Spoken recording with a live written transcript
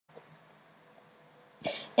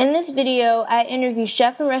In this video, I interview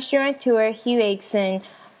chef and restaurateur Hugh Acheson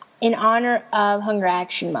in honor of Hunger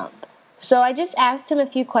Action Month. So I just asked him a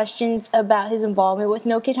few questions about his involvement with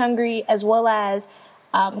No Kid Hungry, as well as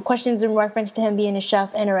questions in reference to him being a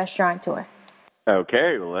chef and a restaurateur.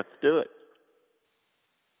 Okay, well, let's do it.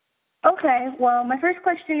 Okay, well, my first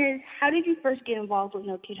question is, how did you first get involved with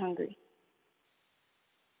No Kid Hungry?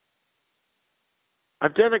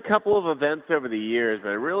 I've done a couple of events over the years, but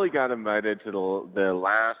I really got invited to the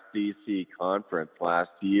last DC conference last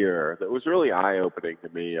year. That was really eye-opening to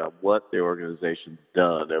me on what the organization's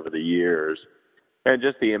done over the years and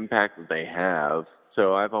just the impact that they have.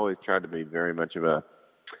 So I've always tried to be very much of a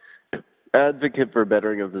advocate for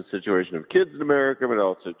bettering of the situation of kids in America, but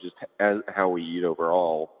also just how we eat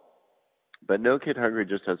overall. But No Kid Hungry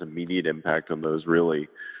just has immediate impact on those really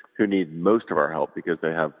who need most of our help because they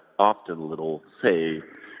have often little say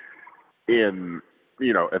in,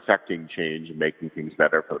 affecting change and making things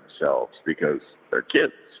better for themselves because they're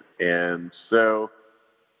kids. And so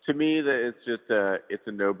to me, that it's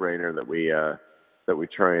a no-brainer that we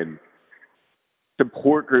try and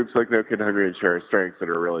support groups like No Kid Hungry and share our strengths that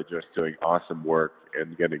are really just doing awesome work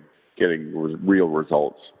and getting real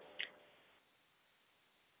results.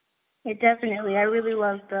 Yeah, definitely. I really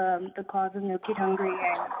love the cause of No Kid Hungry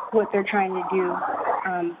and what they're trying to do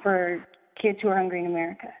for kids who are hungry in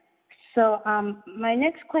America. So my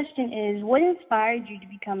next question is, what inspired you to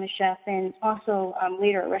become a chef and also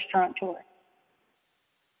later a restaurateur?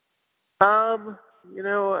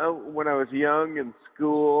 When I was young in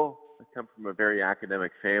school, I come from a very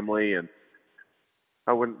academic family, and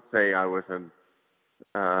I wouldn't say I was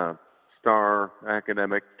a star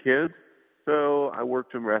academic kid. So I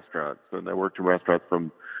worked in restaurants, and I worked in restaurants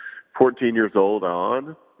from 14 years old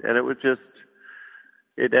on, and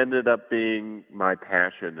it ended up being my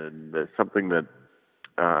passion and something that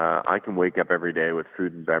I can wake up every day with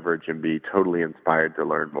food and beverage and be totally inspired to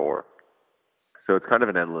learn more. So it's kind of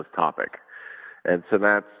an endless topic. And so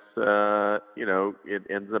that's, it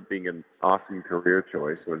ends up being an awesome career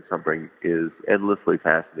choice when something is endlessly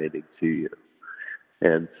fascinating to you.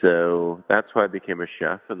 And so that's why I became a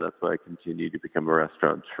chef, and that's why I continue to become a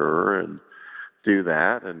restaurateur and do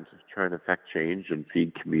that and try and affect change and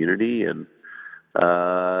feed community. And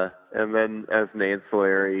then as an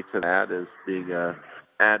ancillary to that is being an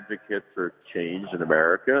advocate for change in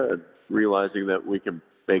America and realizing that we can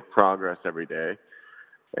make progress every day.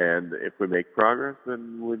 And if we make progress,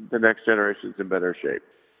 then the next generation's in better shape.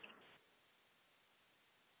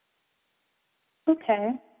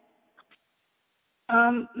 Okay.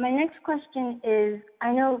 My next question is,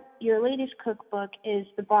 I know your latest cookbook is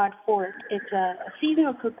The Broad Fork. It's a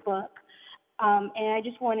seasonal cookbook, and I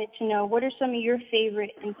just wanted to know, what are some of your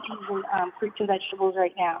favorite in-season fruits and vegetables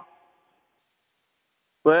right now?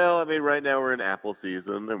 Well, right now we're in apple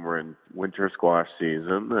season, and we're in winter squash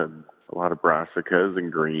season, and a lot of brassicas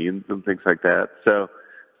and greens and things like that. So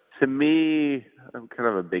to me, I'm kind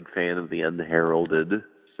of a big fan of the unheralded.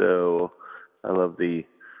 So I love the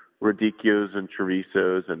radicchios and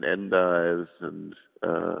chorizos and endives and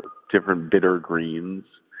different bitter greens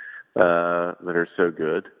that are so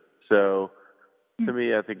good. So to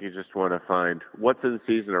me, I think you just want to find what's in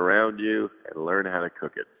season around you and learn how to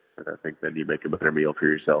cook it. And I think then you make a better meal for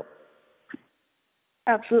yourself.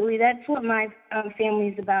 Absolutely. That's what my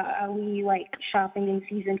family's about. We like shopping in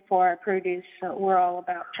season for our produce. So we're all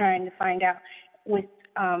about trying to find out in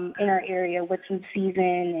our area what's in season,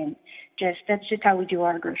 and that's just how we do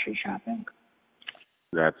our grocery shopping.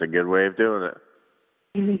 That's a good way of doing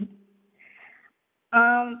it.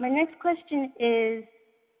 My next question is,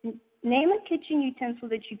 name a kitchen utensil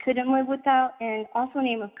that you couldn't live without, and also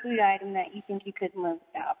name a food item that you think you couldn't live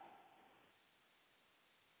without.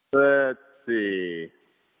 Let's see.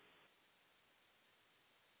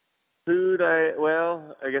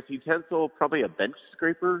 I guess utensil, probably a bench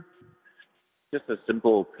scraper. Just a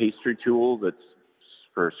simple pastry tool that's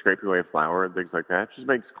for scraping away flour and things like that. It just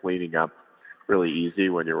makes cleaning up really easy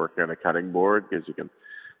when you're working on a cutting board because you can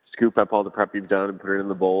scoop up all the prep you've done and put it in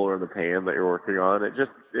the bowl or in the pan that you're working on.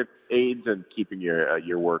 It aids in keeping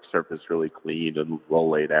your work surface really clean and well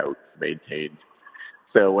laid out, maintained.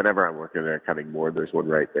 So whenever I'm working on a cutting board, there's one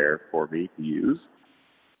right there for me to use.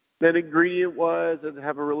 Then ingredient-wise, I'd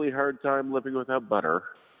have a really hard time living without butter.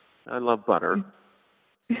 I love butter.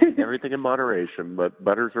 Everything in moderation, but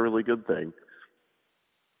butter's a really good thing.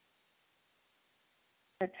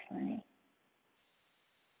 That's funny.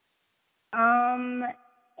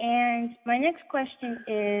 And my next question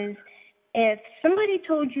is, if somebody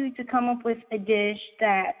told you to come up with a dish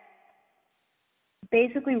that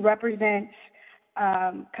basically represents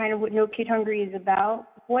kind of what No Kid Hungry is about,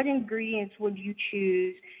 what ingredients would you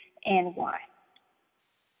choose and why?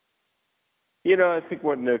 I think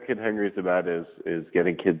what No Kid Hungry is about is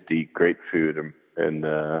getting kids to eat great food,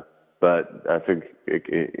 but I think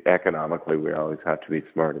economically we always have to be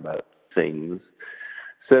smart about things.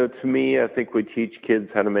 So to me, I think we teach kids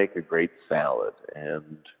how to make a great salad,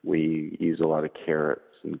 and we use a lot of carrots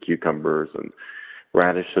and cucumbers and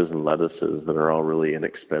radishes and lettuces that are all really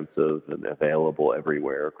inexpensive and available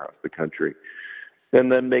everywhere across the country. And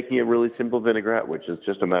then making a really simple vinaigrette, which is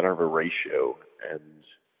just a matter of a ratio. And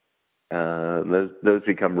those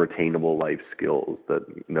become retainable life skills that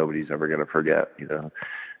nobody's ever going to forget.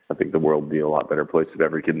 I think the world would be a lot better place if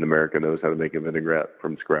every kid in America knows how to make a vinaigrette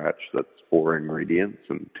from scratch that's 4 ingredients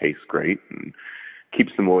and tastes great and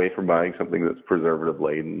keeps them away from buying something that's preservative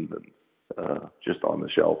laden and just on the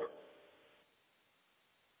shelf.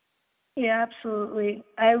 Yeah, absolutely.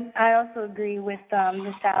 I also agree with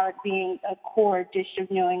the salad being a core dish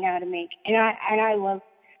of knowing how to make, and I love.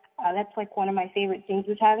 That's like one of my favorite things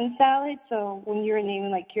is having salad. So when you were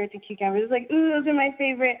naming like carrots and cucumbers, it's like, ooh, those are my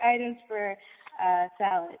favorite items for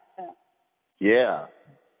salad. So. Yeah,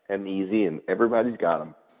 and easy, and everybody's got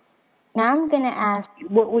them. Now I'm going to ask,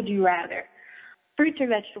 what would you rather, fruits or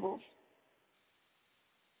vegetables?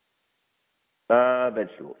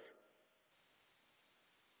 Vegetables.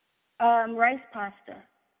 Rice, pasta.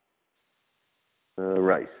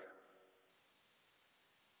 Rice.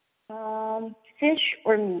 Fish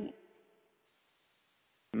or meat?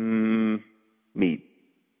 Meat.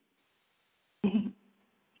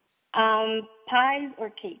 Pies or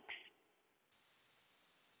cakes?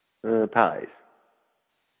 Pies.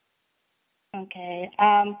 Okay.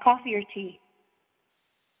 Coffee or tea?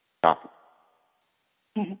 Coffee.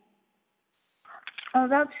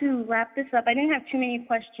 About to wrap this up, I didn't have too many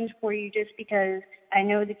questions for you just because I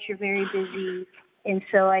know that you're very busy, and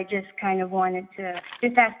so I just kind of wanted to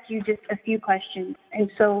just ask you just a few questions. And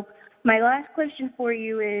so my last question for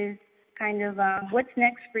you is kind of what's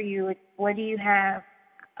next for you? What do you have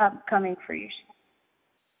upcoming for you?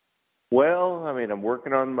 Well, I'm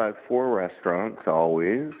working on my 4 restaurants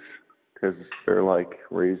always because they're like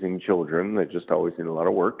raising children. They just always need a lot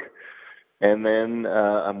of work. And then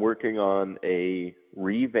I'm working on a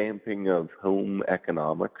revamping of home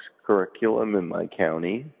economics curriculum in my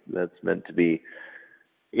county that's meant to be,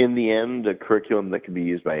 in the end, a curriculum that can be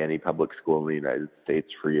used by any public school in the United States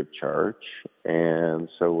free of charge. And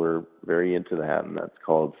so we're very into that, and that's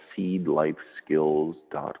called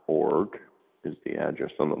seedlifeskills.org is the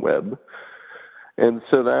address on the web. And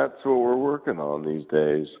so that's what we're working on these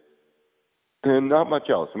days. And not much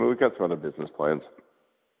else. We've got some other business plans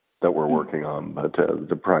that we're working on, but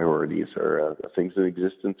the priorities are things in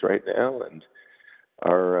existence right now, and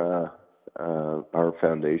our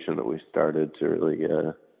foundation that we started to really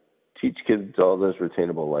teach kids all those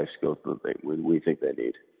retainable life skills that we think they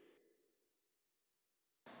need.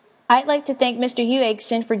 I'd like to thank Mr. Hugh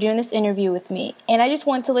Acheson for doing this interview with me, and I just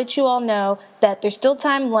want to let you all know that there's still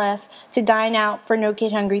time left to dine out for No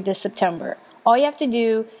Kid Hungry this September. All you have to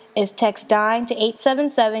do is text DINE to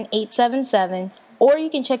 877-877, or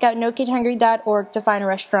you can check out nokidhungry.org to find a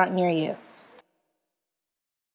restaurant near you.